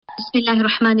بسم الله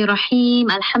الرحمن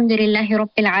الرحيم الحمد لله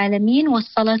رب العالمين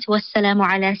والصلاة والسلام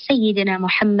على سيدنا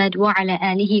محمد وعلى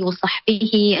آله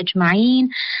وصحبه أجمعين.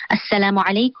 Assalamu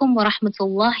alaikum wa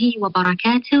rahmatullahi wa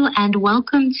barakatuh, and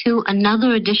welcome to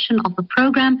another edition of the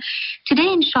program.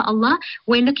 Today, inshallah,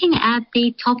 we're looking at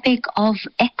the topic of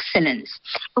excellence,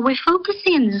 but we're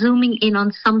focusing and zooming in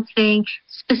on something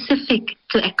specific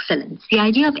to excellence. The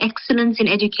idea of excellence in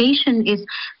education is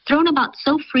thrown about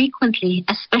so frequently,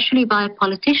 especially by a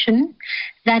politician,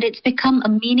 that it's become a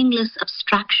meaningless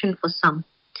abstraction for some.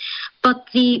 But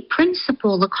the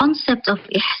principle, the concept of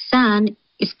ihsan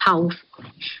is powerful.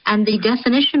 And the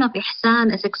definition of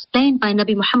ihsan as explained by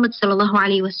Nabi Muhammad sallallahu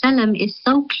alaihi wasallam is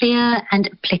so clear and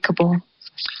applicable.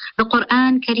 The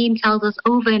Quran Kareem tells us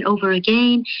over and over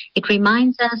again, it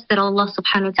reminds us that Allah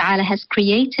subhanahu wa ta'ala has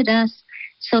created us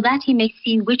so that He may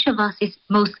see which of us is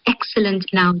most excellent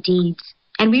in our deeds.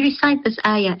 And we recite this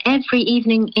ayah every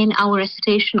evening in our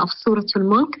recitation of Surah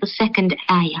Al-Mulk, the second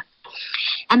ayah.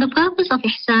 And the purpose of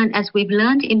ihsan, as we've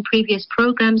learned in previous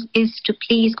programs, is to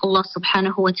please Allah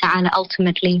subhanahu wa ta'ala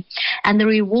ultimately. And the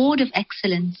reward of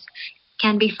excellence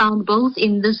can be found both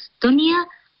in this dunya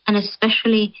and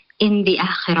especially in the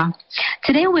akhirah.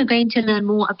 Today we're going to learn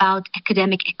more about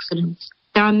academic excellence.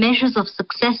 There are measures of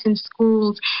success in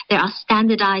schools, there are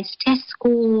standardized test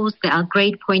scores, there are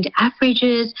grade point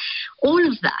averages, all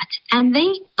of that.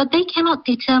 But they cannot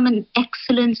determine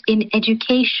excellence in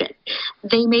education.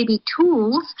 They may be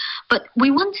tools, but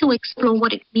we want to explore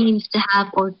what it means to have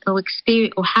or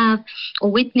experience or have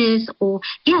or witness or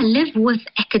live with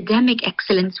academic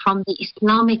excellence from the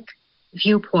Islamic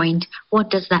viewpoint. What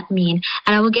does that mean?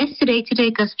 And our guest today to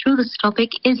take us through this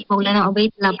topic is Maulana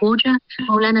Ubaidullah Boja.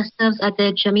 Maulana serves at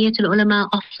the Jamiatul Ulama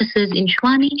offices in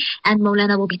Shwani, and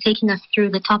Maulana will be taking us through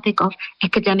the topic of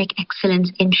academic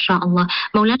excellence, inshallah.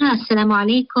 Maulana, assalamu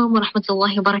alaikum wa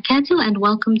rahmatullahi wa barakatuh, and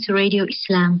welcome to Radio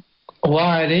Islam.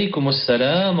 Wa alaikum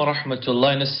assalam wa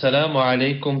rahmatullahi, and assalamu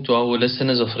alaikum to our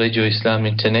listeners of Radio Islam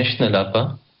International,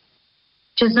 Appa.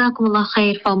 Jazakumullah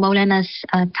khair for Maulana's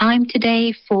time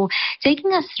today, for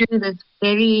taking us through this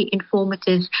very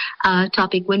informative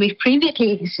topic. When we've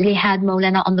previously had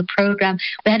Maulana on the program,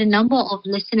 we had a number of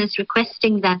listeners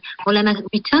requesting that Maulana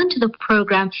return to the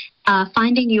program,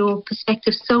 finding your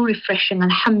perspective so refreshing.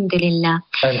 Alhamdulillah.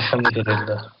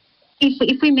 Alhamdulillah.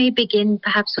 If we may begin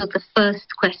perhaps with the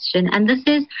first question, and this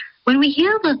is, when we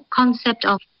hear the concept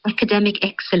of academic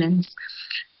excellence,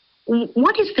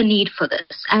 what is the need for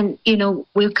this? And,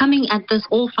 we're coming at this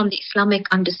all from the Islamic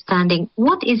understanding.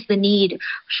 What is the need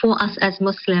for us as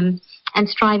Muslims and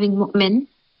striving mu'min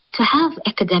to have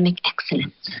academic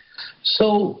excellence?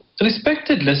 So,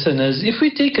 respected listeners, if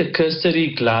we take a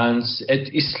cursory glance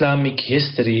at Islamic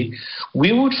history,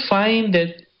 we would find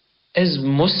that as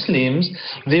Muslims,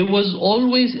 there was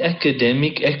always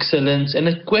academic excellence and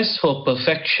a quest for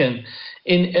perfection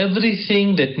in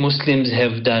everything that Muslims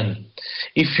have done.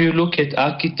 If you look at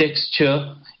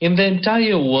architecture in the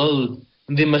entire world,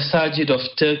 the Masajid of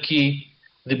Turkey,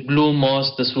 the Blue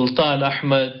Mosque, the Sultan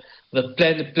Ahmad, the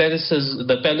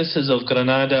palaces of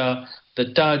Granada,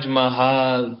 the Taj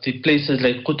Mahal, the places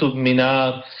like Qutub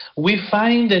Minar, we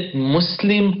find that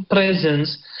Muslim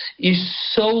presence is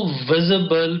so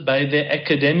visible by their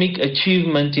academic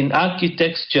achievement in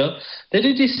architecture that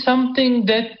it is something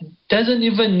that doesn't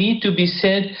even need to be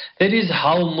said. That is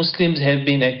how Muslims have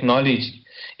been acknowledged.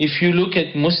 If you look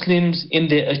at Muslims in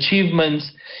their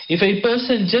achievements, if a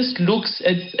person just looks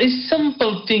at a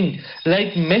simple thing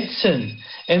like medicine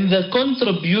and the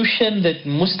contribution that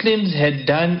Muslims had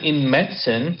done in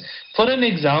medicine, for an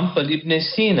example, Ibn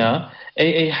Sina,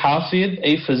 a Hafid,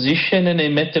 a physician and a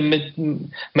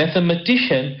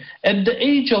mathematician, at the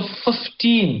age of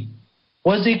 15,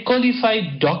 was a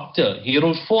qualified doctor. He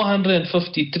wrote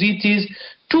 450 treatises,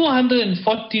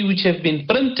 240 which have been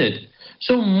printed.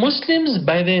 So Muslims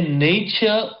by their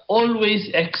nature always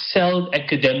excelled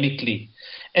academically.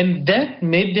 And that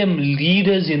made them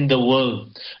leaders in the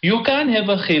world. You can't have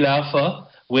a khilafah,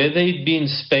 whether it be in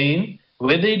Spain,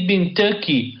 whether it be in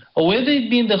Turkey, or whether it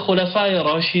be in the Khulafa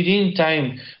Rashidin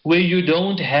time, where you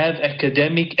don't have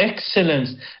academic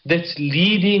excellence that's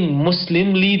leading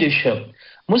Muslim leadership.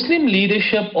 Muslim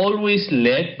leadership always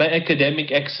led by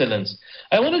academic excellence.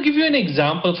 I want to give you an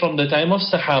example from the time of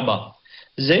Sahaba.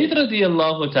 Zayd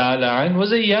radiallahu ta'ala an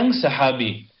was a young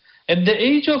Sahabi. At the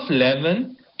age of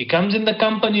 11, he comes in the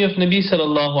company of Nabi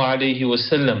sallallahu alayhi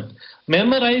wasallam,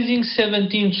 memorizing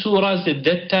 17 surahs at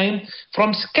that time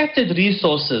from scattered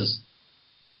resources.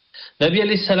 Nabi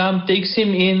alayhi salam takes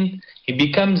him in,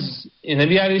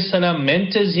 Nabi alayhi salam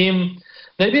mentors him.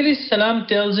 Nabi alayhi salam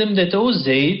tells him that, "Oh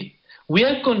Zayd, we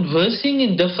are conversing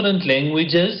in different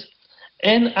languages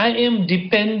and I am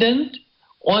dependent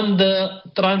on the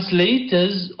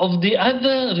translators of the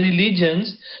other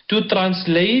religions to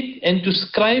translate and to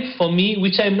scribe for me,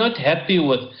 which I'm not happy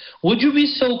with. Would you be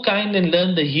so kind and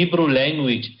learn the Hebrew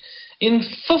language? In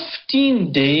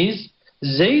 15 days,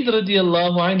 Zayd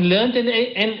radiallahu anh learned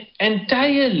an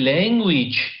entire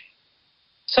language.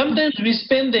 Sometimes we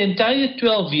spend the entire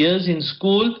 12 years in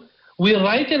school, we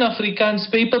write an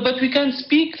Afrikaans paper, but we can't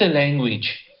speak the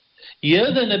language.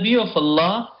 Here the Nabi of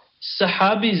Allah,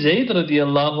 Sahabi Zayd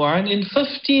radiallahu anh, in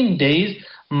 15 days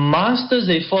masters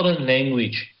a foreign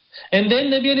language. And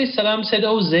then Nabi alayhi salam said,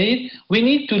 oh Zayd, we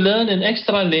need to learn an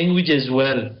extra language as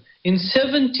well. In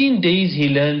 17 days he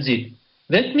learns it.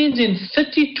 That means in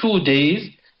 32 days,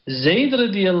 Zayd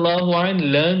radiallahu anh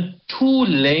learned 2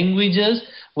 languages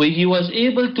where he was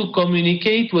able to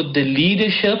communicate with the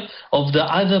leadership of the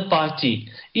other party.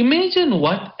 Imagine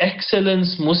what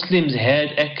excellence Muslims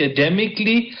had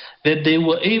academically, that they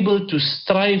were able to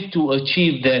strive to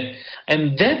achieve that.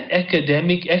 And that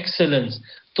academic excellence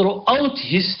throughout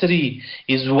history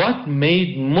is what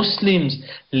made Muslims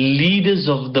leaders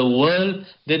of the world,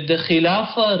 that the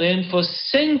Khilafah ran for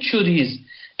centuries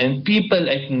and people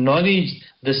acknowledged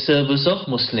the service of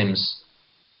Muslims.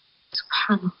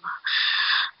 SubhanAllah.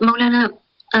 Maulana,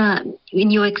 in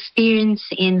your experience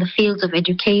in the fields of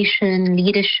education,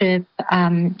 leadership,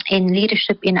 in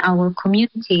leadership in our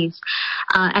communities,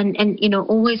 and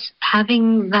always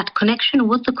having that connection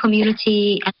with the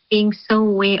community and being so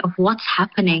aware of what's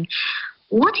happening,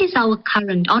 what is our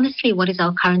current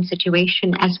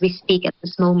situation as we speak at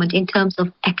this moment in terms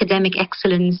of academic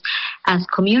excellence as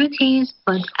communities,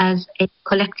 but as a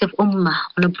collective ummah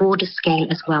on a broader scale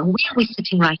as well? Where are we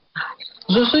sitting right now?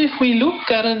 So if we look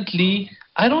currently,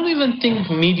 I don't even think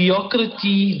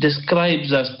mediocrity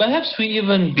describes us. Perhaps we're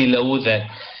even below that.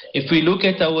 If we look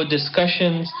at our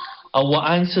discussions, our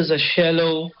answers are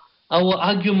shallow, our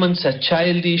arguments are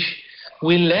childish,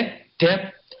 we lack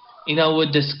depth in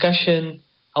our discussion,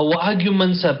 our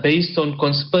arguments are based on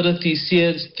conspiracy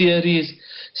theories,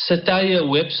 satire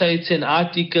websites and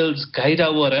articles guide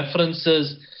our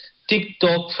references,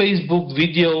 TikTok, Facebook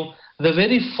video, the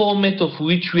very format of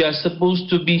which we are supposed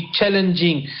to be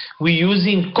challenging, we're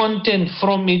using content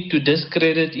from it to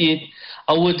discredit it.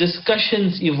 Our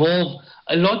discussions evolve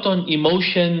a lot on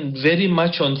emotion, very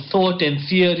much on thought and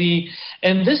theory,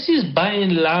 and this is by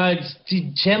and large the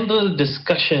general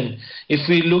discussion. If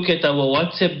we look at our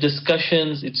WhatsApp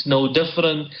discussions, it's no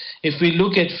different. If we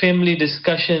look at family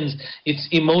discussions, it's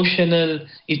emotional,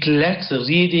 it lacks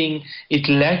reading, it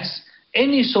lacks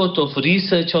any sort of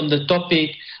research on the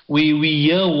topic. We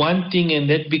hear one thing and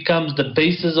that becomes the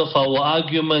basis of our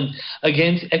argument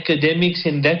against academics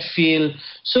in that field.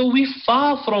 So we're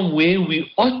far from where we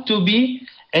ought to be,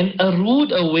 and a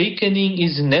rude awakening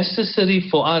is necessary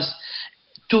for us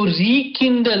to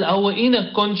rekindle our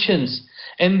inner conscience.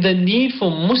 And the need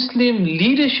for Muslim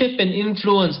leadership and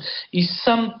influence is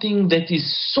something that is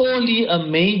sorely a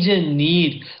major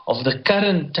need of the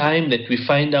current time that we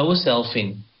find ourselves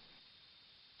in.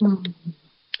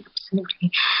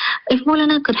 Absolutely. If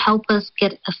Maulana could help us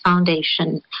get a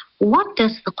foundation, what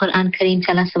does the Quran Kareem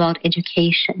tell us about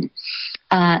education?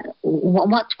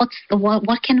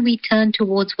 What can we turn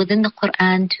towards within the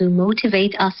Quran to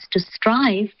motivate us to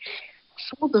strive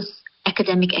for this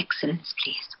academic excellence,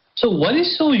 please? So what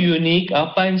is so unique,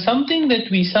 Appa, and something that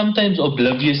we sometimes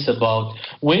oblivious about,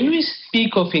 when we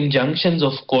speak of injunctions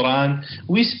of Quran,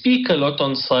 we speak a lot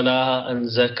on salah, on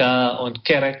zakah, on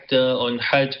character, on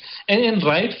hajj, and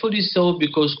rightfully so,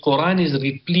 because Quran is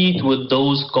replete with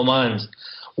those commands.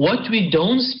 What we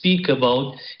don't speak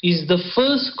about is the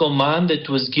first command that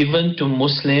was given to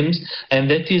Muslims, and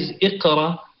that is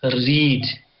Iqra, read.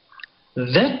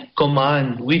 That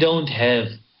command we don't have.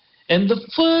 And the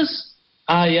first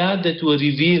ayat that were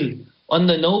revealed on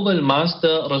the noble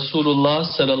master Rasulullah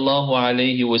sallallahu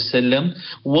alayhi wasallam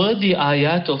were the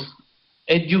ayat of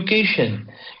education.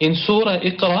 In Surah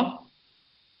Iqra,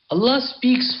 Allah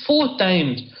speaks 4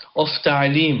 times of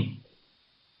ta'aleem.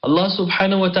 Allah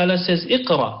subhanahu wa ta'ala says,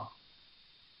 Iqra,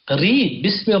 read,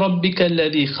 Bismi rabbika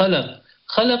alladhi khalaq,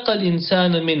 khalaqa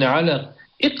al-insana min alaq.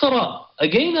 Iqra,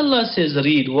 again Allah says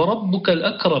read, wa rabbuka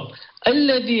al-akram,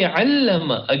 alladhi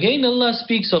allama. Again Allah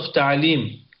speaks of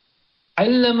ta'aleem.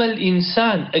 Allama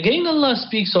al-insan. Again Allah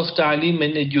speaks of ta'aleem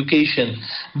and education.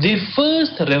 The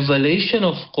first revelation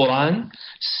of Quran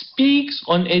speaks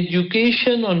on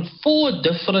education on 4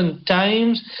 different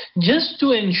times, just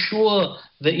to ensure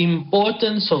the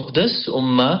importance of this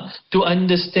ummah to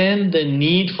understand the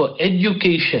need for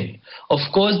education. Of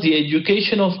course, the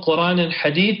education of Quran and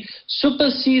Hadith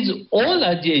supersedes all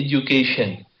other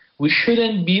education. We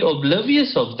shouldn't be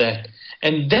oblivious of that.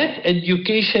 And that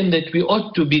education that we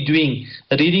ought to be doing,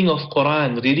 reading of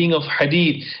Quran, reading of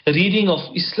Hadith, reading of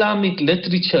Islamic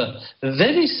literature,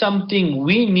 that is something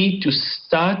we need to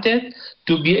start at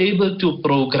to be able to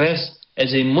progress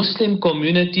as a Muslim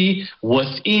community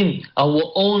within our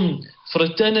own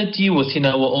fraternity, within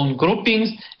our own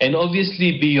groupings, and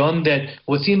obviously beyond that,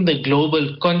 within the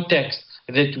global context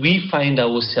that we find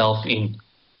ourselves in.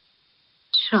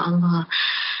 Inshallah.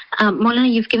 Maulana,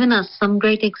 you've given us some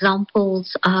great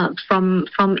examples from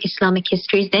Islamic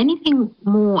history. Is there anything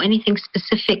more, anything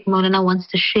specific Maulana wants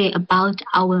to share about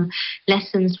our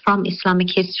lessons from Islamic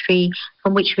history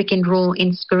from which we can draw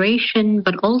inspiration,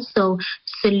 but also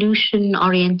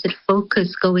solution-oriented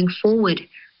focus going forward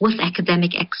with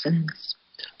academic excellence?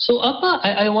 So, Appa,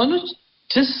 I want to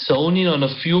just zone in on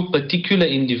a few particular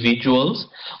individuals.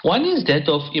 One is that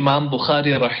of Imam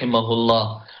Bukhari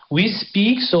rahimahullah. We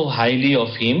speak so highly of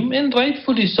him, and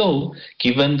rightfully so,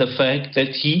 given the fact that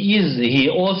he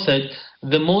authored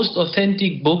the most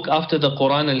authentic book after the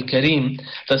Quran al-Kareem,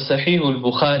 the Sahih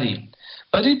al-Bukhari.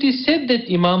 But it is said that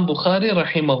Imam Bukhari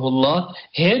rahimahullah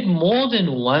had more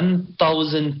than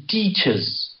 1,000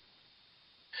 teachers.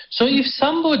 So if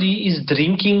somebody is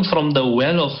drinking from the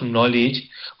well of knowledge,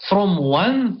 from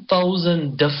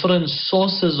 1,000 different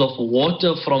sources of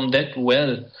water from that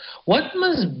well, what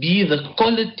must be the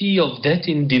quality of that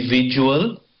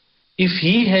individual if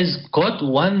he has got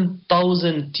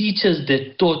 1,000 teachers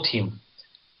that taught him?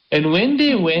 And when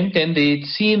they went and they had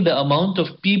seen the amount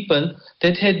of people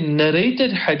that had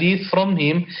narrated hadith from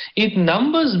him, it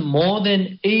numbers more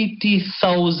than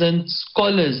 80,000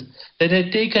 scholars that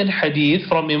had taken hadith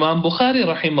from Imam Bukhari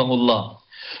rahimahullah.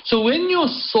 So when your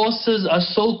sources are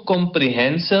so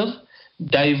comprehensive,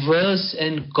 diverse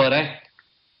and correct,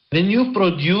 then you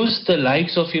produce the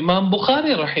likes of Imam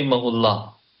Bukhari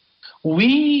rahimahullah.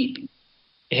 We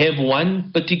have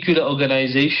one particular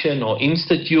organization or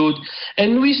institute,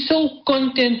 and we're so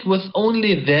content with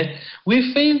only that,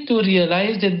 we fail to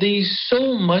realize that there is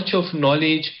so much of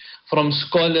knowledge from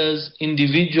scholars,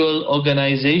 individual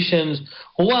organizations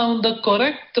who are on the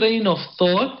correct train of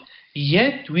thought,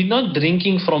 yet we're not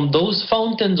drinking from those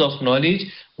fountains of knowledge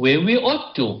where we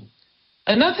ought to.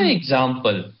 Another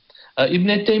example, Ibn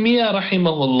Taymiyyah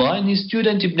rahimahullah and his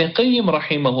student Ibn Qayyim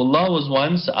rahimahullah was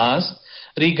once asked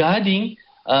regarding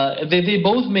they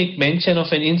both make mention of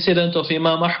an incident of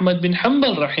Imam Ahmad bin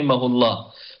Hanbal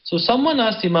rahimahullah. So someone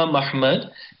asked Imam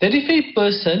Ahmad that if a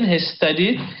person has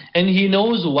studied and he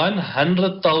knows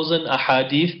 100,000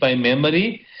 ahadith by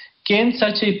memory, can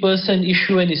such a person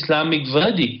issue an Islamic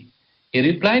verdict? He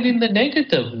replied in the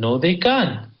negative, no, they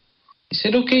can't. He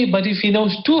said, okay, but if he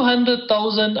knows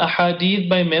 200,000 ahadith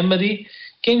by memory,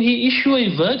 can he issue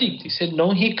a verdict? He said,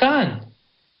 no, he can't.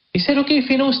 He said, okay, if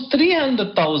he knows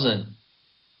 300,000,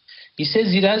 he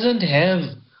says he doesn't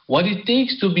have what it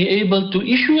takes to be able to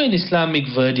issue an Islamic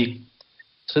verdict.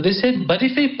 So they said, but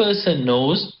if a person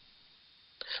knows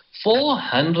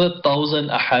 400,000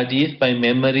 ahadith by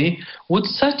memory, would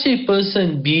such a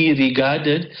person be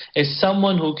regarded as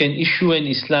someone who can issue an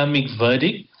Islamic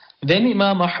verdict? Then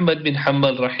Imam Ahmad bin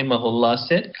Hanbal rahimahullah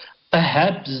said,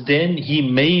 perhaps then he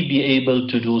may be able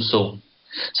to do so.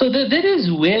 So that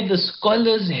is where the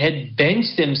scholars had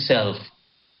benched themselves.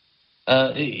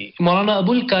 Maulana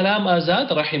Abul Kalam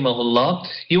Azad rahimahullah,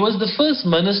 he was the first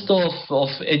minister of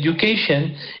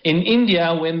education in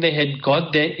India when they had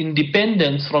got their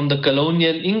independence from the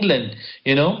colonial England,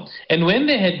 and when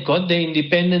they had got their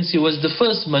independence, he was the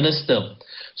first minister.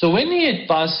 So when he had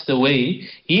passed away,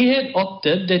 he had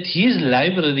opted that his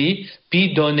library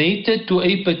be donated to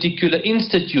a particular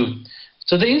institute.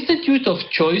 So the institute of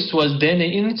choice was then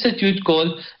an institute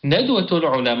called Nadwatul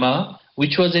Ulama,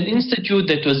 which was an institute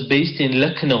that was based in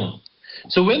Lucknow.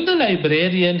 So when the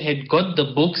librarian had got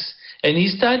the books and he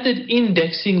started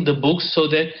indexing the books so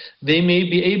that they may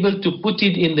be able to put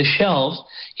it in the shelves,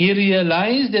 he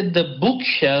realized that the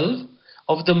bookshelf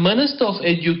of the Minister of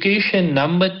Education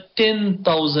numbered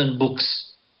 10,000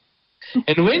 books.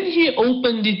 And when he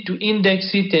opened it to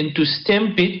index it and to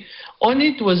stamp it, on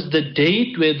it was the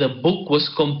date where the book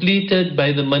was completed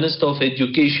by the Minister of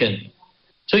Education.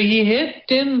 So he had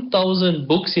 10,000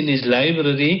 books in his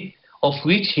library, of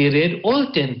which he read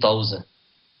all 10,000.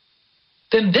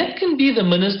 Then that can be the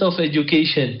Minister of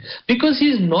Education, because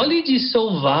his knowledge is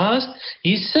so vast,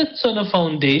 he sits on a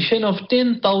foundation of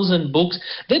 10,000 books.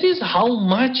 That is how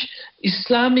much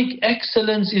Islamic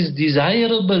excellence is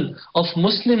desirable of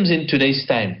Muslims in today's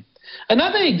time.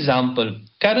 Another example,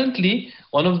 currently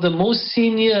one of the most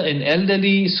senior and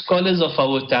elderly scholars of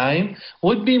our time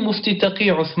would be Mufti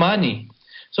Taqi Uthmani.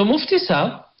 So Mufti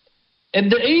Sahib, at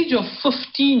the age of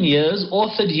 15 years,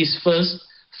 authored his first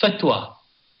fatwa.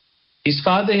 His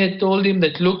father had told him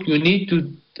that, look, you need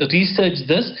to research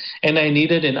this, and I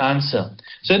needed an answer.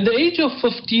 So at the age of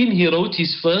 15, he wrote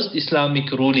his first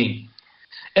Islamic ruling.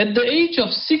 At the age of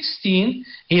 16,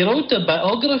 he wrote a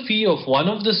biography of one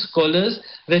of the scholars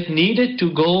that needed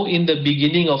to go in the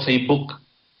beginning of a book.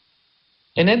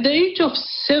 And at the age of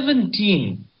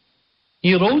 17,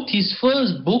 he wrote his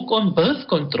first book on birth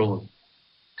control.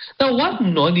 Now, what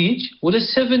knowledge would a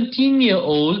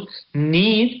 17-year-old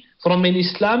need from an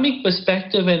Islamic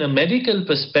perspective and a medical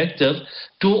perspective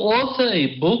to author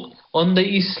a book on the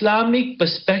Islamic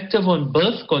perspective on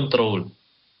birth control?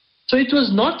 So it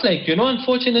was not like,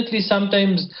 unfortunately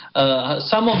sometimes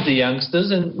some of the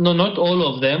youngsters, and no, not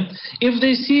all of them, if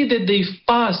they see that they've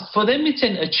passed, for them it's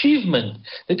an achievement.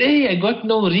 That, hey, I got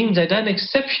no rings, I done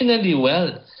exceptionally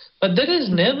well. But that has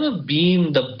never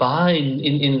been the bar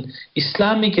in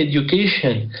Islamic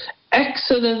education.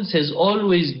 Excellence has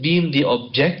always been the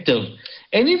objective.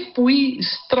 And if we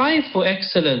strive for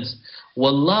excellence,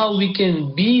 wallah, we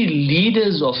can be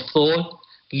leaders of thought,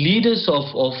 leaders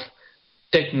of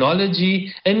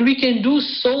technology, and we can do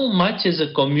so much as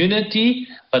a community,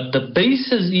 but the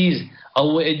basis is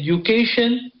our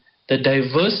education, the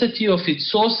diversity of its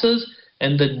sources,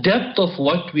 and the depth of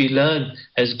what we learn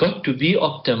has got to be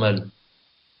optimal.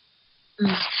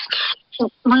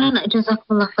 Maulana,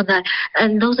 Jazakallah for that.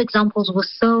 And those examples were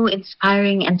so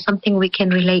inspiring and something we can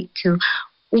relate to.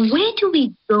 Where do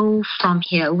we go from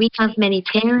here? We have many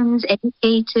parents,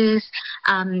 educators,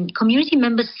 community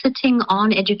members sitting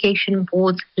on education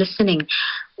boards listening.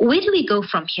 Where do we go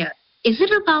from here? Is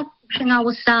it about pushing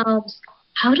ourselves?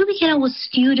 How do we get our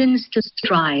students to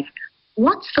strive?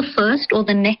 What's the first or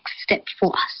the next step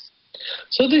for us?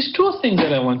 So there's two things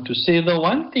that I want to say. The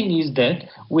one thing is that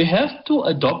we have to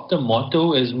adopt the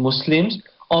motto as Muslims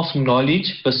of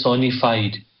knowledge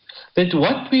personified. That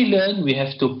what we learn, we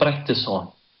have to practice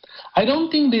on. I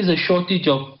don't think there's a shortage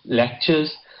of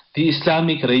lectures. The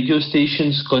Islamic radio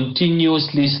stations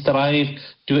continuously strive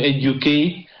to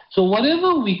educate. So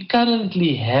whatever we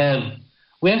currently have,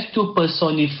 we have to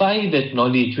personify that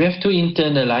knowledge. We have to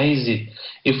internalize it.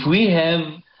 If we have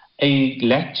a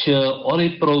lecture or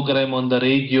a program on the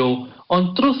radio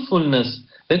on truthfulness,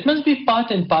 that must be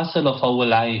part and parcel of our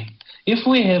life. If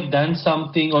we have done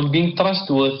something on being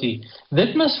trustworthy,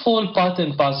 that must fall part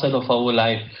and parcel of our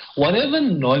life. Whatever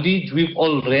knowledge we've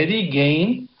already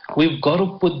gained, we've got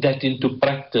to put that into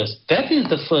practice. That is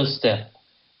the first step.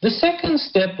 The second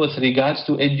step with regards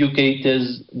to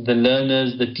educators, the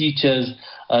learners, the teachers,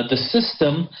 the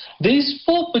system, there is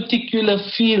 4 particular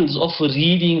fields of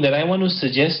reading that I want to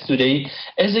suggest today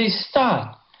as a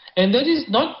start. And that is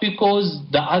not because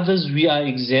the others we are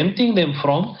exempting them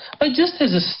from, but just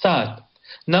as a start.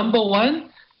 Number 1,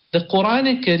 the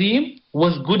Quran Kareem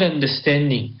with good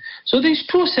understanding. So there's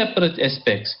 2 separate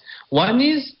aspects. One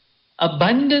is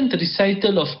abundant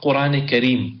recital of Quran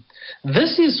Kareem.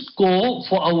 This is core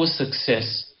for our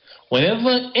success.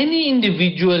 Whenever any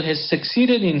individual has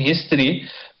succeeded in history,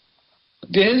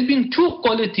 there has been 2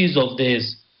 qualities of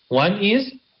theirs. One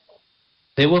is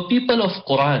they were people of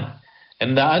Quran,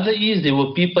 and the other is they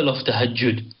were people of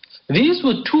Tahajjud. These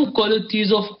were 2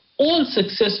 qualities of all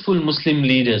successful Muslim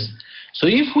leaders. So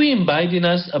if we imbibe in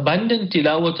us abundant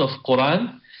tilawat of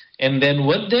Quran, and then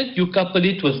with that you couple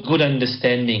it with good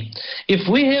understanding.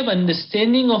 If we have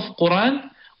understanding of Quran,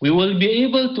 we will be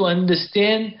able to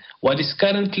understand what is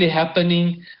currently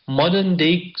happening, modern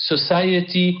day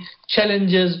society,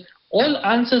 challenges. All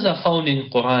answers are found in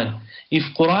Quran. If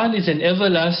Quran is an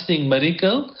everlasting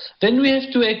miracle, then we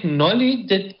have to acknowledge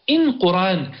that in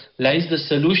Quran lies the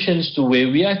solutions to where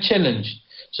we are challenged.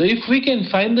 So if we can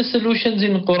find the solutions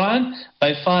in Quran,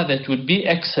 by far that would be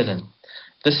excellent.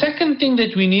 The second thing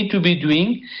that we need to be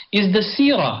doing is the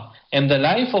seerah and the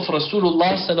life of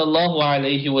Rasulullah sallallahu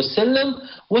alayhi wasallam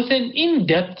with an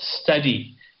in-depth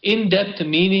study. In-depth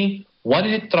meaning what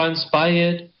had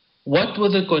transpired, what were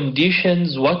the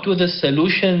conditions, what were the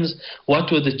solutions,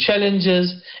 what were the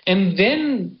challenges, and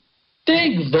then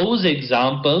take those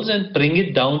examples and bring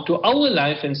it down to our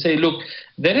life and say, look,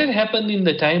 that had happened in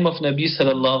the time of Nabi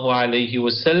sallallahu alayhi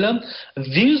wasallam.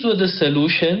 These were the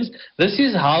solutions. This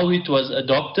is how it was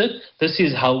adopted. This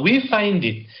is how we find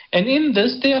it. And in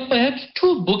this, there are perhaps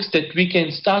 2 books that we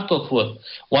can start off with.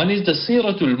 One is the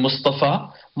Siratul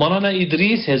Mustafa. Maulana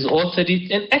Idris has authored it,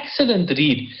 an excellent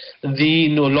read.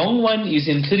 The long one is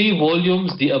in 3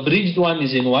 volumes. The abridged one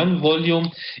is in 1 volume.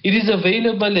 It is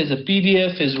available as a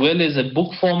PDF as well as a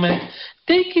book format.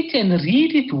 Take it and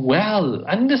read it well.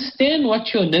 Understand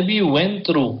what your Nabi went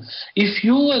through. If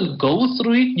you will go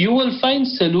through it, you will find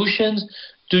solutions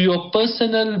to your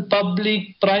personal,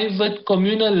 public, private,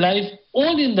 communal life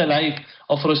all in the life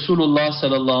of Rasulullah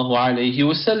sallallahu alayhi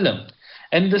wasallam.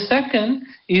 And the second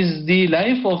is the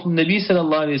life of Nabi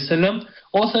sallallahu alayhi wasallam,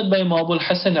 authored by Ma'bul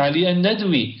Hassan Ali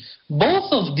al-Nadwi.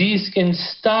 Both of these can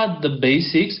start the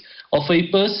basics of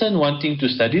a person wanting to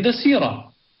study the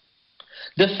seerah.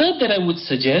 The third that I would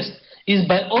suggest is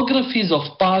biographies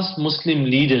of past Muslim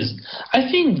leaders. I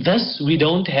think thus we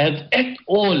don't have at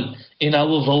all in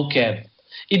our vocab.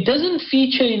 It doesn't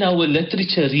feature in our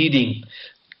literature reading.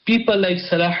 People like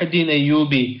Salahuddin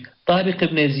Ayyubi, Tariq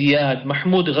ibn Ziyad,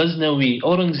 Mahmud Ghaznawi,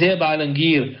 Aurangzeb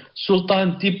Alangir,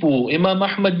 Sultan Tipu, Imam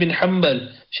Ahmad bin Hanbal,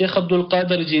 Sheikh Abdul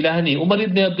Qadir Jilani, Umar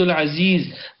ibn Abdul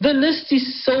Aziz. The list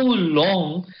is so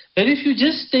long that if you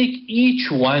just take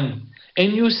each one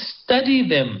and you study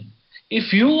them,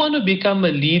 if you want to become a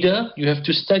leader, you have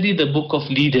to study the book of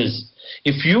leaders.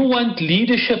 If you want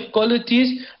leadership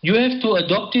qualities, you have to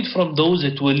adopt it from those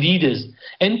that were leaders.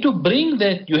 And to bring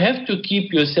that, you have to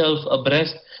keep yourself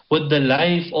abreast with the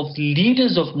life of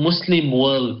leaders of Muslim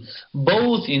world,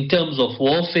 both in terms of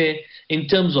warfare, in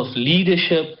terms of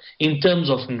leadership, in terms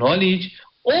of knowledge.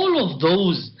 All of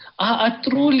those are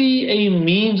truly a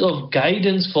means of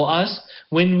guidance for us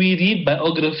when we read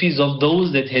biographies of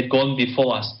those that had gone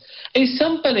before us. A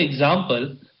simple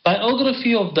example,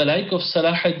 biography of the like of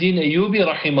Salahuddin Ayyubi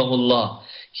rahimahullah.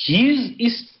 His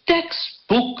is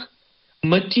textbook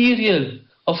material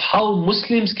of how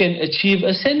Muslims can achieve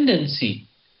ascendancy.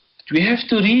 We have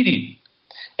to read it.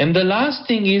 And the last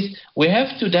thing is, we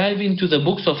have to dive into the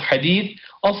books of hadith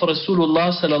of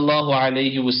Rasulullah sallallahu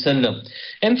alayhi wasallam.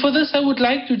 And for this I would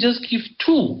like to just give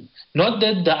two. Not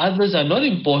that the others are not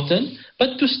important,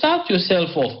 but to start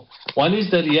yourself off. One is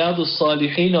the Riyadus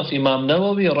Salihin of Imam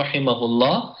Nawawi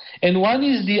rahimahullah, and one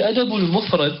is the Adabul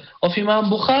Mufrad of Imam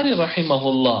Bukhari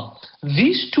rahimahullah.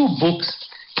 These two books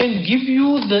can give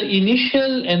you the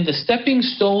initial and the stepping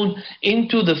stone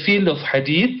into the field of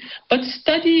hadith, but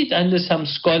study it under some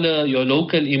scholar, your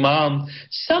local imam,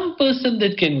 some person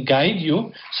that can guide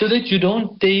you so that you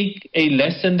don't take a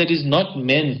lesson that is not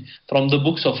meant from the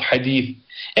books of hadith.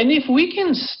 And if we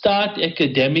can start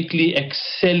academically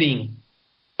excelling,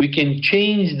 we can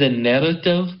change the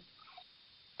narrative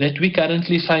that we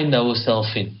currently find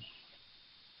ourselves in.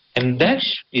 And that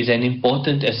is an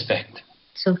important aspect.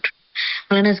 So true.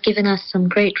 Maulana has given us some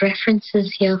great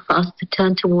references here for us to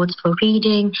turn towards for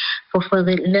reading, for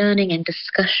further learning and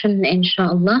discussion,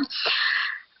 inshallah.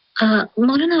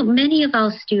 Maulana, many of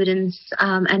our students,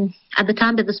 and at the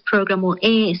time that this program will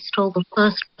air, is still the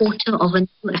first quarter of a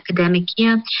new academic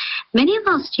year, many of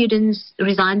our students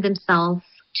resign themselves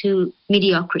to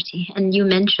mediocrity. And you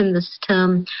mentioned this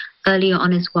term earlier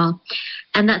on as well.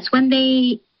 And that's when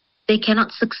they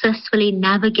cannot successfully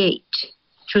navigate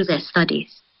through their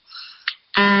studies.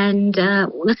 And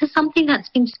this is something that's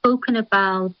been spoken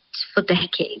about for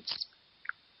decades.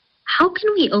 How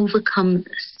can we overcome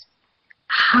this?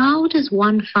 How does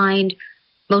one find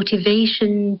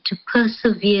motivation to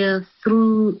persevere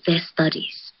through their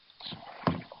studies?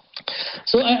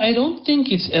 So I don't think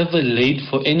it's ever late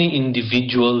for any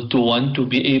individual to want to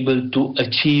be able to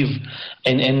achieve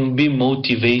and be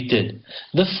motivated.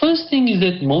 The first thing is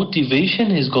that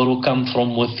motivation has got to come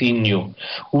from within you.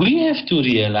 We have to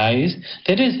realize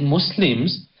that as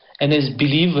Muslims and as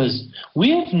believers,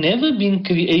 we have never been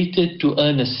created to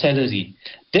earn a salary.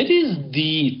 That is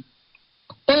the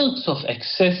perks of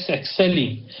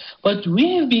excelling. But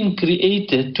we have been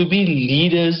created to be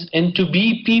leaders and to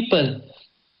be people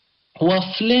who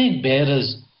are flag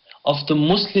bearers of the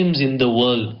Muslims in the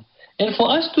world. And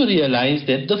for us to realize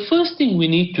that, the first thing we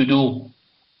need to do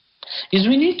is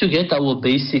we need to get our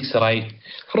basics right.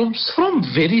 From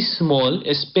very small,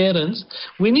 as parents,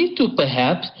 we need to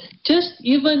perhaps, just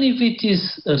even if it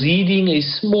is reading a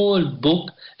small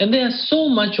book, and there is so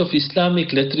much of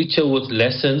Islamic literature with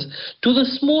lessons, to the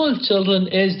small children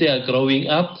as they are growing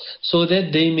up, so that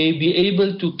they may be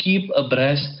able to keep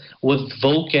abreast with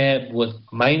vocab, with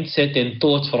mindset and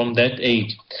thoughts from that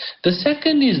age. The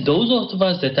second is those of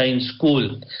us that are in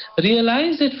school.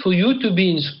 Realize that for you to be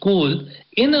in school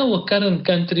in our current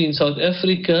country in South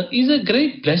Africa is a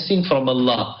great blessing from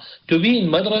Allah. To be in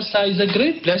madrasa is a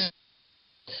great blessing.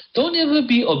 Don't ever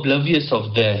be oblivious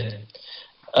of that.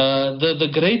 The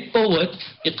great poet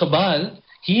Iqbal,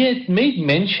 he had made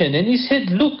mention and he said,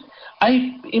 look,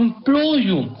 I implore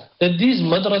you that these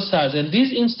madrasas and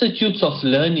these institutes of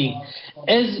learning,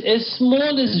 as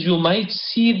small as you might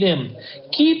see them,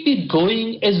 keep it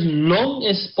going as long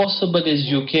as possible as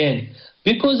you can.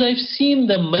 Because I've seen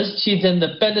the masjids and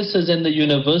the palaces and the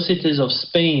universities of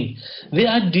Spain. They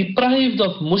are deprived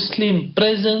of Muslim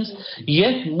presence,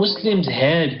 yet Muslims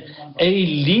had a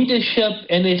leadership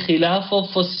and a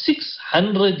khilafah for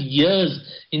 600 years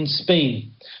in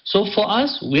Spain. So for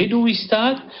us, where do we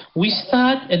start? We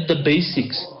start at the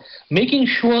basics, making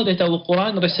sure that our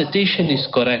Quran recitation is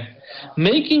correct,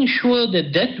 making sure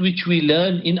that that which we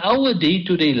learn in our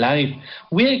day-to-day life,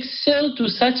 we excel to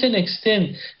such an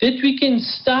extent that we can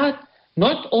start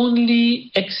not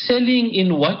only excelling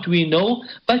in what we know,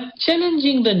 but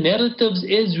challenging the narratives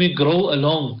as we grow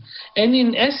along. And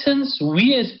in essence,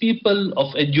 we as people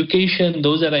of education,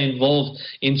 those that are involved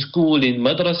in school, in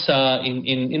madrasa,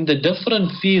 in the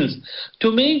different fields,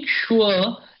 to make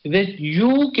sure that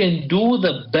you can do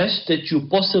the best that you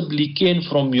possibly can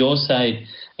from your side.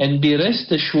 And be rest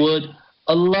assured,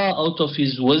 Allah out of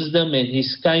His wisdom and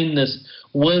His kindness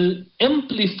will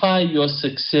amplify your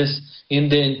success in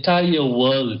the entire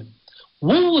world.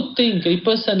 Who would think a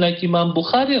person like Imam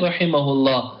Bukhari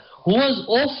rahimahullah, who was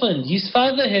orphaned, his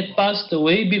father had passed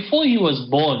away before he was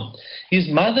born. His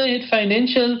mother had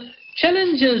financial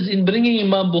challenges in bringing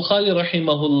Imam Bukhari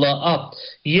rahimahullah up.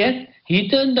 Yet, he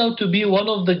turned out to be one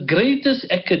of the greatest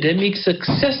academic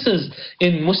successes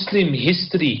in Muslim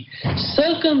history.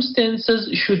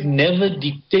 Circumstances should never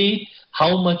dictate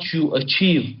how much you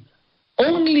achieve.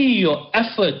 Only your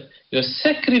effort, your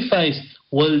sacrifice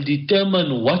will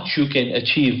determine what you can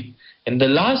achieve. And the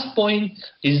last point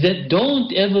is that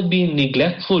don't ever be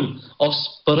neglectful of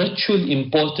spiritual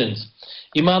importance.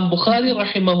 Imam Bukhari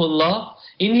rahimahullah,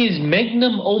 in his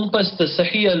magnum opus, the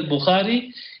Sahih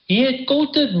al-Bukhari, he had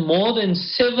quoted more than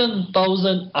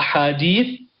 7,000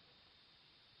 ahadith,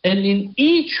 and in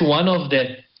each one of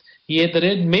them, he had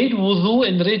made wudu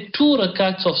and read 2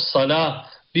 rakats of salah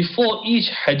before each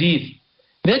hadith.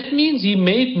 That means he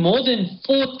made more than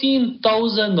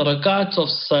 14,000 rakats of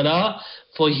salah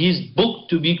for his book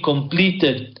to be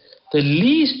completed. The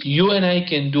least you and I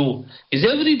can do is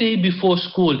every day before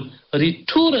school, read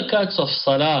 2 rakats of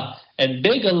salah and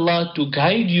beg Allah to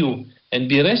guide you. And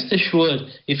be rest assured,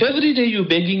 if every day you're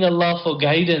begging Allah for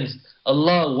guidance,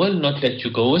 Allah will not let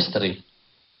you go astray.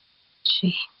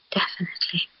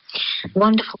 Definitely.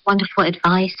 Wonderful, wonderful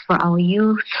advice for our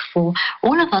youth, for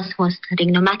all of us who are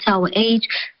studying, no matter our age,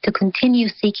 to continue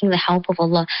seeking the help of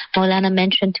Allah. Maulana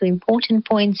mentioned 2 important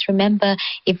points. Remember,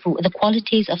 if the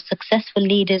qualities of successful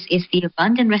leaders is the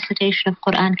abundant recitation of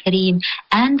Quran Kareem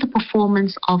and the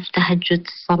performance of Tahajjud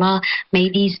Salah, may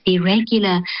these be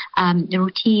regular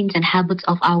routines and habits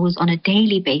of ours on a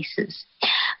daily basis.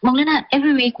 Maulana,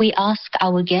 every week we ask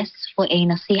our guests for a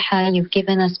nasiha. You've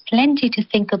given us plenty to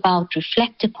think about,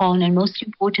 reflect upon, and most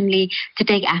importantly, to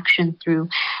take action through.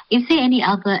 Is there any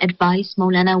other advice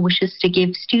Maulana wishes to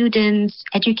give students,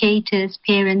 educators,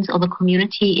 parents, or the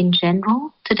community in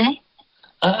general today?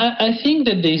 I think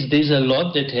that there's a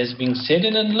lot that has been said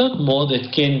and a lot more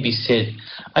that can be said.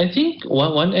 I think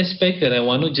one aspect that I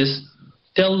want to just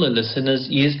tell the listeners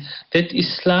is that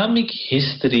Islamic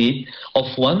history of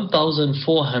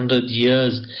 1,400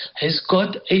 years has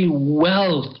got a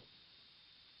wealth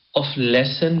of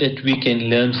lesson that we can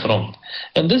learn from.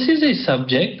 And this is a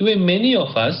subject where many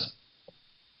of us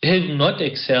have not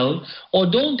excelled or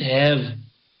don't have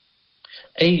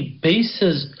a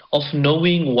basis of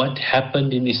knowing what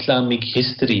happened in Islamic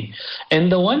history. And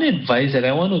the one advice that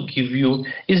I want to give you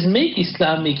is make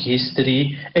Islamic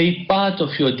history a part of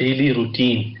your daily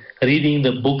routine. Reading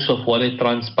the books of what had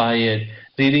transpired,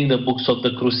 reading the books of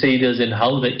the Crusaders and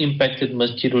how they impacted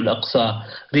Masjidul Aqsa,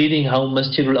 reading how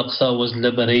Masjidul Aqsa was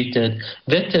liberated.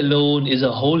 That alone is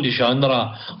a whole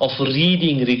genre of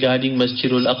reading regarding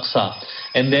Masjidul Aqsa.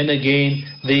 And then again,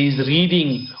 there is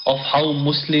reading of how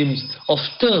Muslims of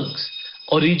Turks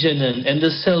original and the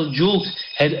Seljuks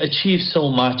had achieved so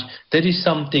much. That is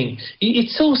something.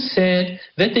 It's so sad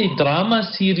that a drama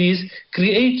series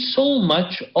creates so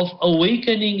much of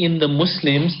awakening in the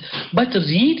Muslims, but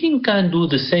reading can't do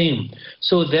the same.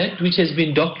 So that which has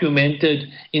been documented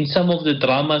in some of the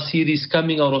drama series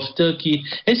coming out of Turkey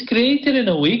has created an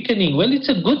awakening. Well, it's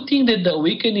a good thing that the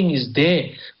awakening is there.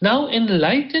 Now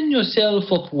enlighten yourself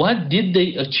of what did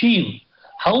they achieve.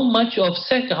 How much of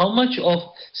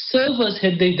service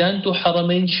had they done to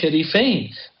Haramain Sharifain,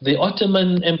 the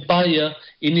Ottoman Empire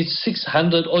in its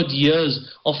 600 odd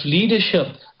years of leadership?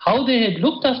 How they had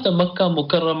looked after Makkah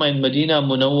Mukarramah and Medina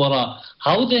Munawwara,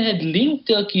 how they had linked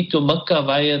Turkey to Makkah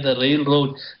via the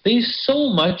railroad. There is so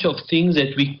much of things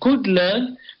that we could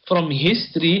learn from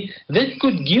history that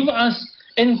could give us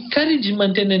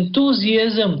encouragement and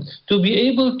enthusiasm to be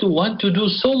able to want to do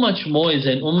so much more as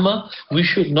an ummah. We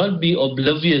should not be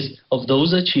oblivious of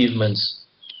those achievements.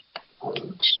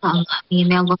 Inshallah.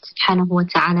 May Allah subhanahu wa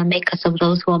ta'ala make us of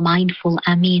those who are mindful.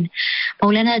 Ameen.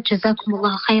 Maulana,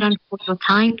 Jazakumullah khairan for your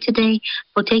time today,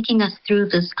 for taking us through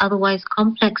this otherwise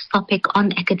complex topic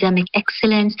on academic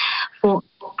excellence, for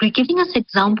giving us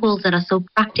examples that are so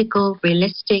practical,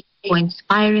 realistic, for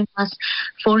inspiring us,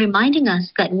 for reminding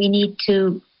us that we need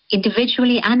to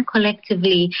individually and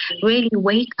collectively really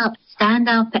wake up, stand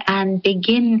up and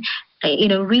begin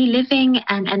reliving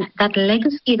and that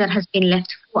legacy that has been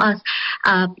left for us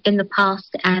in the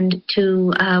past, and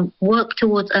to work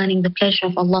towards earning the pleasure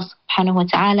of Allah subhanahu wa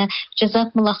ta'ala.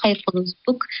 Jazakumullah khair for those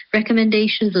book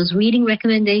recommendations, those reading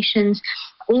recommendations.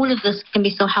 All of this can be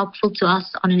so helpful to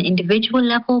us on an individual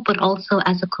level, but also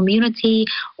as a community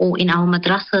or in our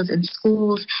madrasas and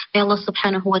schools. May Allah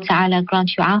subhanahu wa ta'ala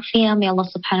grant you afiyah. May Allah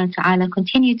subhanahu wa ta'ala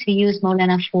continue to use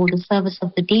Maulana for the service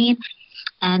of the deen.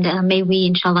 And may we,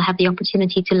 inshallah, have the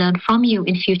opportunity to learn from you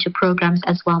in future programs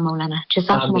as well, Maulana.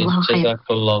 Jazakumullah khair.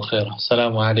 Jazakumullah khair.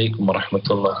 Assalamu alaikum wa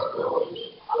rahmatullah.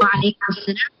 Wa alaikum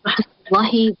assalam wa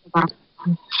rahmatullahi wa barakatuh.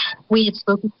 We had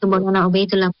spoken to Maulana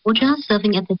Ubaidullah Boja,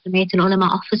 serving at the Jamiat al-Ulama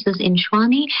offices in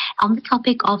Shwani, on the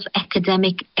topic of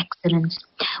academic excellence.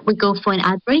 We go for an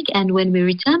ad break, and when we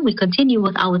return, we continue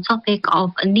with our topic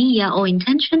of niyyah or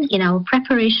intention in our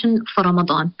preparation for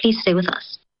Ramadan. Please stay with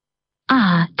us.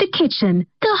 Ah, the kitchen,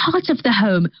 the heart of the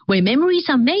home, where memories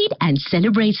are made and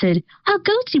celebrated. Our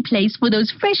go-to place for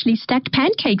those freshly stacked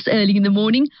pancakes early in the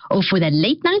morning, or for the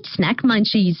late-night snack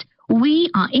munchies. We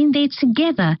are in there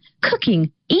together,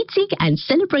 cooking, eating and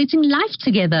celebrating life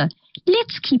together.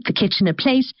 Let's keep the kitchen a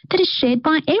place that is shared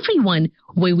by everyone,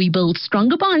 where we build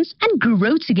stronger bonds and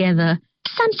grow together.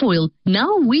 Sunfoil,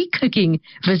 Now We Cooking.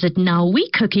 Visit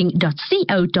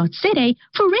nowwecooking.co.za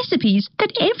for recipes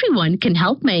that everyone can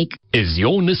help make. Is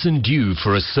your Nissan due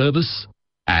for a service?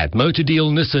 At Motor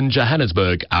Deal Nissan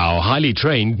Johannesburg, our highly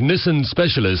trained Nissan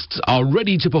specialists are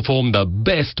ready to perform the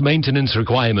best maintenance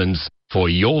requirements for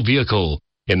your vehicle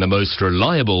in the most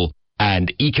reliable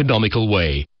and economical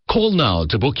way. Call now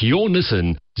to book your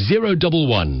Nissan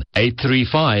 011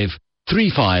 835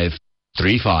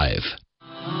 3535.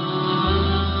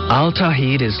 Al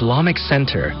Tawheed Islamic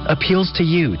Center appeals to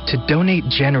you to donate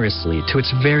generously to its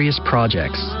various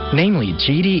projects, namely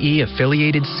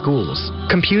GDE-affiliated schools,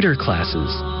 computer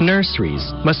classes,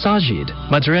 nurseries, masajid,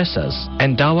 madrasas,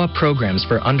 and dawah programs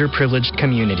for underprivileged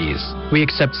communities. We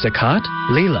accept zakat,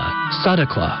 lila,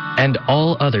 sadaqah, and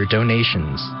all other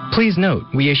donations. Please note,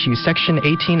 we issue Section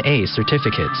 18A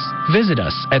certificates. Visit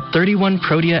us at 31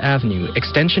 Protea Avenue,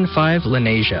 Extension 5,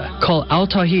 Lenasia. Call Al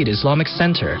Tawheed Islamic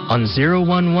Center on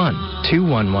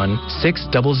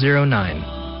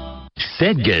 011-211-6009.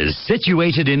 Sedgers,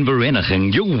 situated in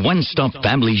Vereeniging, your one-stop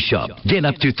family shop. Get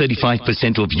up to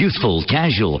 35% off youthful,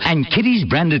 casual, and kiddies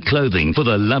branded clothing for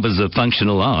the lovers of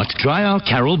functional art. Try our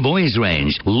Carol Boys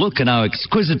range. Look at our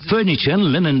exquisite furniture and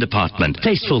linen department.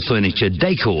 Tasteful furniture,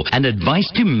 decor, and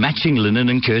advice to matching linen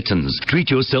and curtains. Treat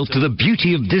yourself to the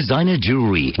beauty of designer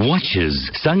jewelry, watches,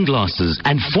 sunglasses,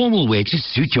 and formal wear to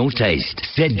suit your taste.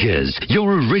 Sedgers,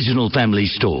 your original family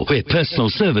store, where personal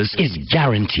service is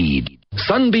guaranteed.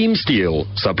 Sunbeam Steel,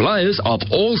 suppliers of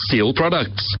all steel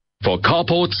products. For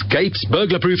carports, gates,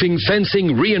 burglar-proofing,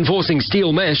 fencing, reinforcing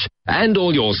steel mesh, and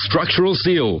all your structural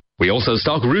steel. We also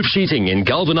stock roof sheeting in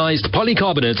galvanized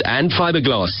polycarbonate and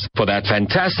fiberglass. For that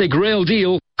fantastic rail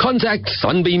deal, contact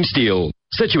Sunbeam Steel.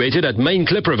 Situated at Main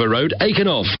Klip River Road,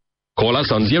 Aikenhof. Call us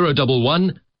on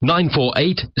 011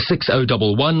 948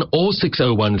 6011 or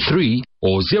 6013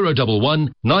 or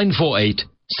 011 948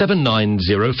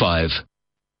 7905.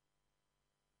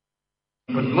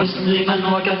 You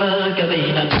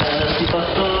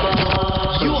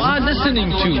are listening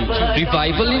to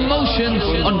Revival in Motion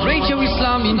on Radio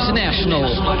Islam International.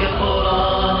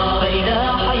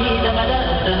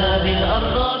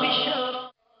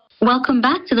 Welcome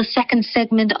back to the second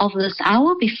segment of this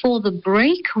hour. Before the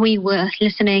break, we were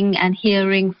listening and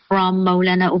hearing from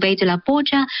Maulana Ubaidullah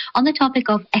Boja on the topic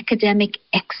of academic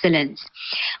excellence.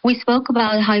 We spoke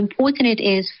about how important it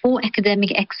is for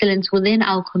academic excellence within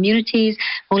our communities.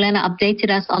 Maulana updated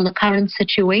us on the current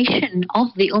situation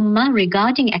of the Ummah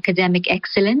regarding academic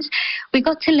excellence. We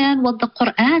got to learn what the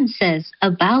Quran says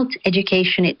about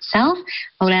education itself.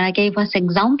 Maulana gave us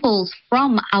examples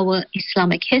from our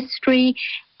Islamic history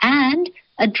and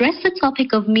address the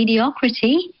topic of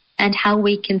mediocrity and how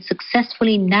we can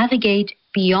successfully navigate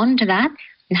beyond that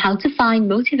and how to find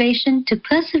motivation to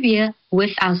persevere with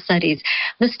our studies.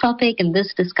 This topic and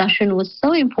this discussion was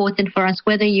so important for us,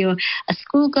 whether you're a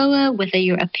schoolgoer, whether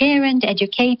you're a parent,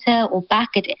 educator, or back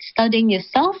at studying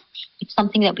yourself. It's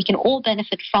something that we can all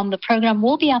benefit from. The program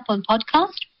will be up on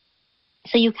podcast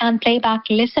So you can play back,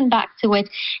 listen back to it,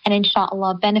 and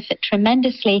inshallah benefit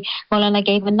tremendously. Maulana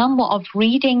gave a number of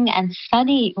reading and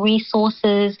study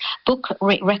resources, book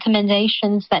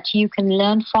recommendations that you can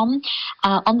learn from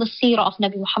on the seerah of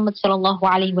Nabi Muhammad sallallahu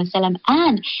alaihi wasallam,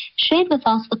 and shared with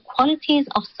us the qualities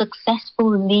of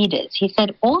successful leaders. He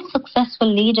said all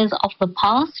successful leaders of the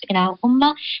past in our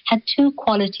ummah had two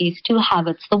qualities, two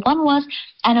habits. The one was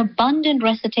an abundant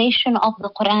recitation of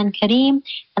the Quran Kareem,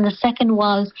 and the second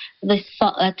was the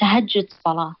tahajjud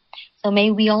salah. So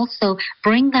may we also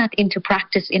bring that into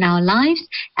practice in our lives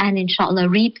and inshallah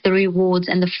reap the rewards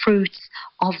and the fruits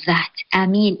of that.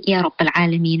 Ameen ya Rabbil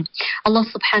Alameen. Allah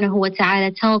subhanahu wa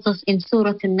ta'ala tells us in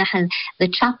Surah An-Nahl, the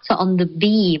chapter on the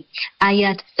bee,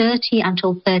 ayat 30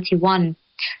 until 31.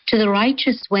 To the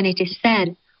righteous when it is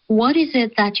said, what is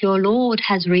it that your Lord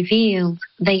has revealed?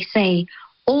 They say,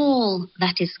 all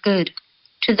that is good.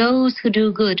 To those who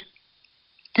do good,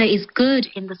 there is good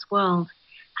in this world,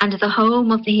 and the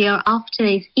home of the hereafter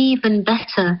is even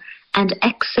better and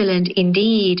excellent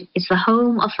indeed is the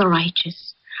home of the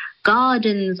righteous.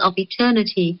 Gardens of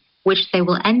eternity which they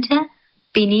will enter,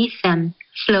 beneath them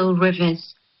flow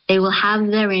rivers. They will have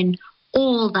therein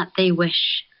all that they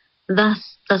wish.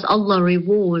 Thus does Allah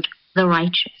reward the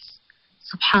righteous.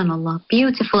 Subhanallah.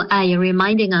 Beautiful ayah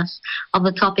reminding us of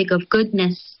the topic of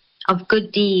goodness, of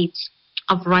good deeds,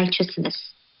 of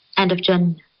righteousness, and of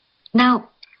Jannah. Now,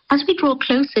 as we draw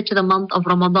closer to the month of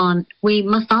Ramadan, we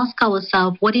must ask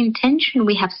ourselves what intention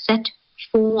we have set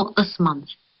for this month.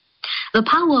 The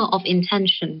power of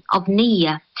intention, of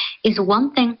niyyah, is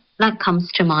one thing that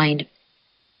comes to mind.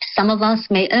 Some of us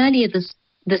may earlier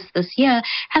this year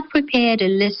have prepared a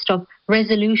list of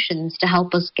resolutions to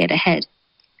help us get ahead.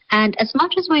 And as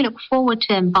much as we look forward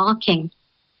to embarking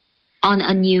on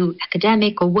a new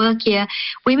academic or work year,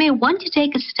 we may want to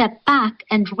take a step back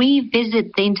and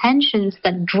revisit the intentions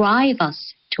that drive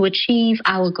us to achieve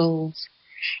our goals.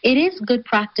 It is good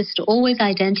practice to always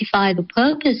identify the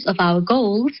purpose of our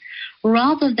goals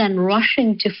rather than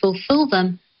rushing to fulfill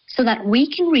them so that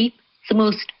we can reap the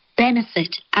most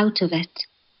benefit out of it.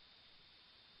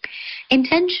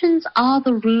 Intentions are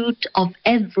the root of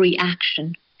every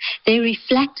action. They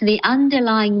reflect the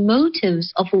underlying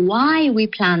motives of why we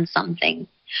plan something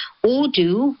or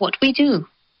do what we do.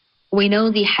 We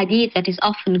know the hadith that is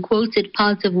often quoted,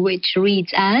 part of which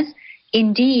reads as,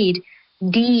 indeed,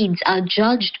 deeds are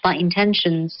judged by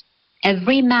intentions.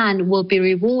 Every man will be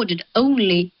rewarded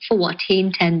only for what he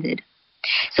intended.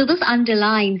 So this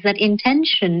underlines that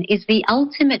intention is the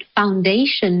ultimate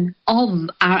foundation of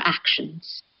our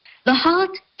actions. The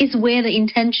heart is where the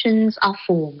intentions are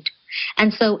formed.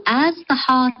 And so as the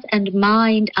heart and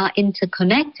mind are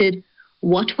interconnected,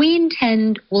 what we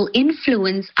intend will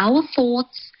influence our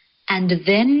thoughts and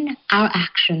then our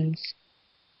actions.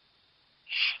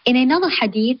 In another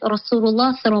hadith,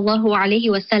 Rasulullah sallallahu alayhi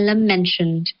wasallam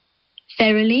mentioned,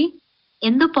 verily,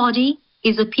 in the body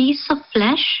is a piece of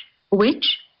flesh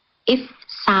which, if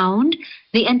sound,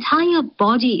 the entire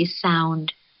body is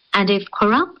sound, and if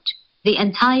corrupt, the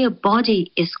entire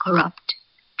body is corrupt.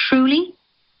 Truly,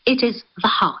 it is the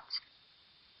heart.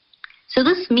 So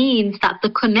this means that the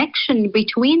connection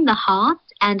between the heart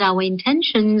and our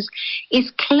intentions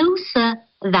is closer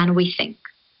than we think.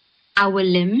 Our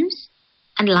limbs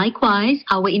and likewise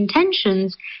our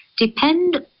intentions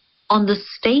depend on the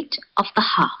state of the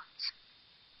heart.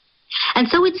 And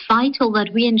so it's vital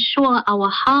that we ensure our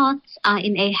hearts are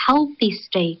in a healthy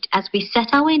state as we set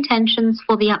our intentions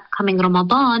for the upcoming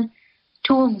Ramadan,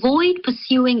 to avoid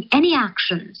pursuing any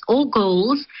actions or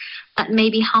goals that may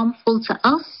be harmful to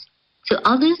us, to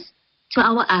others, to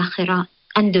our akhirah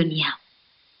and dunya.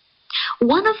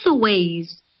 One of the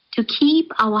ways to keep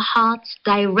our hearts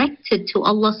directed to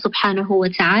Allah subhanahu wa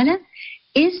ta'ala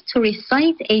is to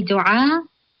recite a dua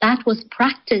that was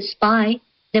practiced by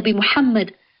Nabi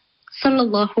Muhammad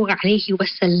sallallahu alayhi wa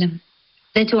sallam.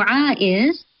 The dua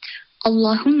is,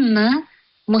 Allahumma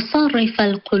musarrif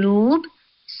al-qulub,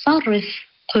 صرف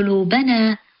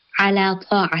قلوبنا على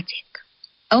طاعتك.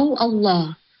 O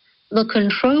Allah, the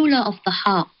controller of the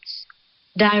hearts,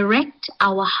 direct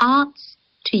our hearts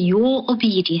to your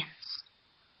obedience.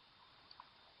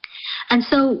 And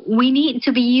so we need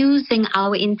to be using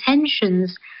our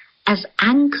intentions as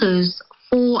anchors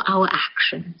for our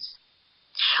actions.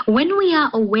 When we are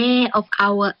aware of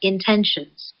our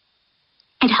intentions,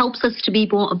 it helps us to be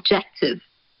more objective.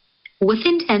 With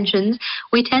intentions,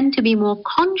 we tend to be more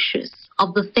conscious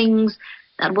of the things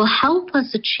that will help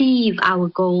us achieve our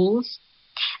goals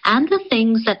and the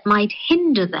things that might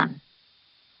hinder them.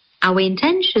 Our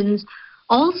intentions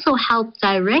also help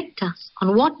direct us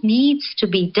on what needs to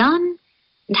be done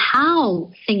and how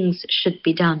things should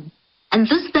be done. and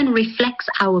this then reflects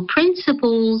our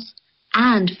principles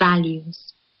and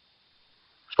values.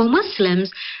 For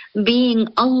Muslims, being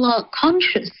Allah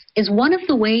conscious is one of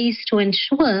the ways to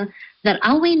ensure that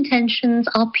our intentions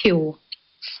are pure.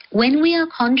 When we are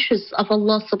conscious of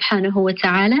Allah subhanahu wa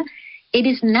ta'ala, it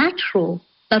is natural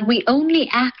that we only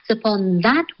act upon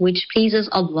that which pleases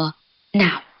Allah.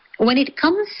 Now, when it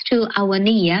comes to our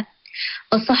niyyah,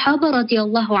 the Sahaba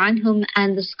radiallahu anhum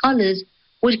and the scholars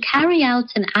would carry out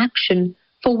an action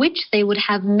for which they would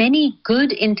have many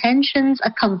good intentions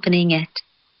accompanying it.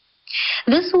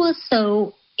 This was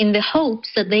so in the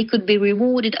hopes that they could be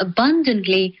rewarded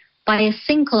abundantly by a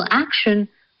single action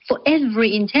for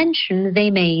every intention they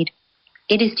made.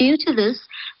 It is due to this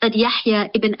that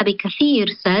Yahya ibn Abi Kathir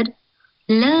said,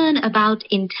 "Learn about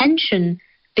intention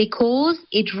because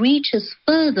it reaches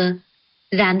further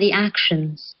than the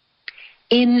actions."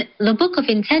 In the Book of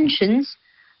Intentions,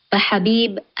 by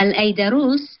Habib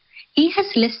al-Aidarus, he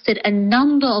has listed a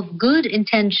number of good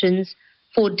intentions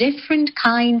for different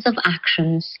kinds of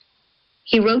actions.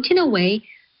 He wrote in a way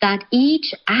that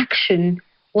each action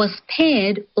was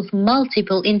paired with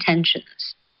multiple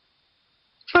intentions.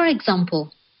 For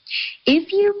example,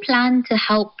 if you plan to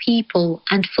help people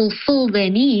and fulfill their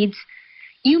needs,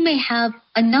 you may have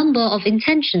a number of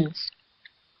intentions.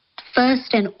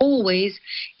 First and always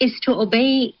is to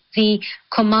obey the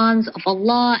commands of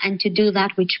Allah and to do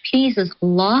that which pleases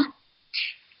Allah.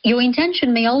 Your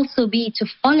intention may also be to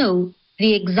follow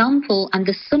the example and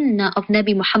the sunnah of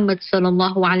Nabi Muhammad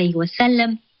sallallahu alaihi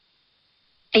wasallam.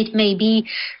 It may be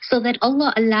so that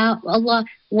Allah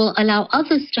will allow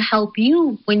others to help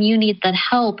you when you need that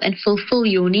help and fulfill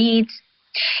your needs.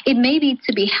 It may be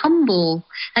to be humble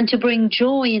and to bring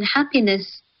joy and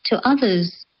happiness to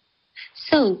others.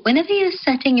 So, whenever you're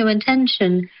setting your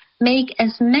intention, make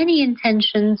as many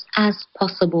intentions as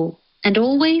possible, and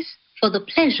always for the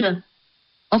pleasure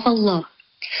of Allah.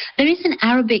 There is an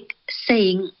Arabic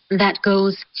saying that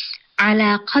goes,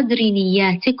 "Ala qadri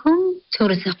niyatikum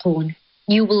turzaqun."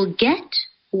 You will get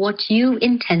what you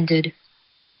intended.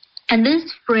 And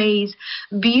this phrase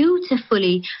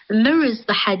beautifully mirrors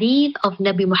the hadith of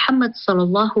Nabi Muhammad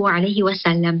sallallahu alaihi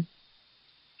wasallam.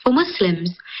 For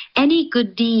Muslims, any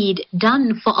good deed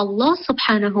done for Allah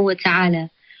subhanahu wa ta'ala,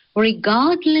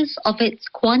 regardless of its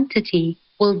quantity,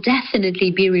 will definitely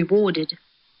be rewarded.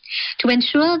 To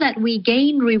ensure that we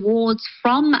gain rewards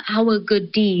from our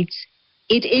good deeds,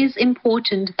 it is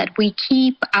important that we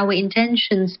keep our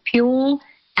intentions pure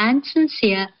and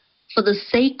sincere for the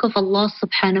sake of Allah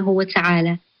subhanahu wa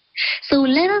ta'ala. So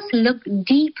let us look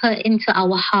deeper into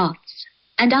our hearts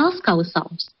and ask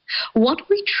ourselves what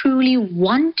we truly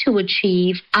want to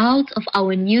achieve out of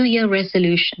our New Year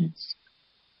resolutions.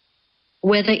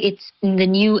 Whether it's in the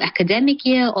new academic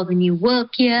year or the new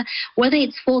work year, whether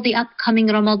it's for the upcoming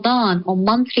Ramadan or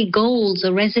monthly goals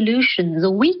or resolutions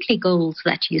or weekly goals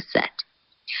that you set.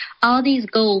 Are these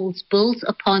goals built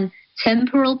upon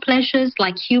temporal pleasures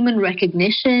like human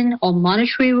recognition or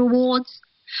monetary rewards?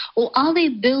 Or are they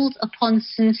built upon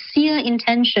sincere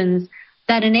intentions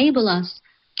that enable us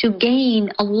to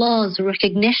gain Allah's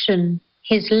recognition,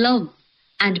 His love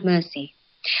and mercy?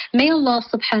 May Allah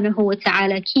subhanahu wa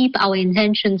ta'ala keep our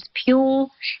intentions pure,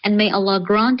 and may Allah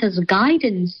grant us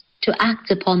guidance to act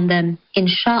upon them.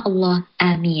 Insha'Allah.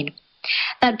 Ameen.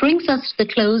 That brings us to the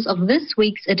close of this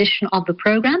week's edition of the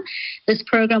program. This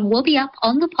program will be up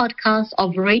on the podcast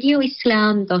of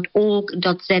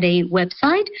radioislam.org.za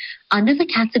website under the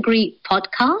category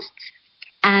podcasts,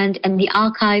 and in the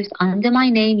archives under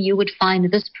my name you would find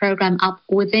this program up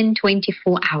within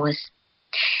 24 hours.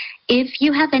 If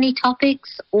you have any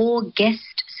topics or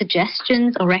guest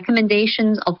suggestions or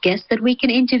recommendations of guests that we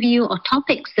can interview or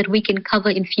topics that we can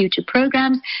cover in future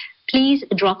programs, please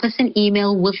drop us an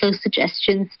email with those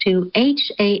suggestions to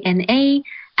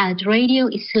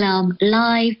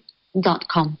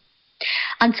hana@radioislamlive.com.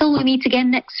 Until we meet again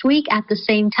next week at the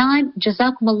same time,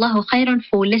 Jazakumullahu khairan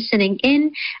for listening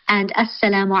in, and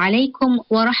Assalamu alaikum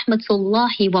wa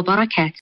rahmatullahi wa barakatuh.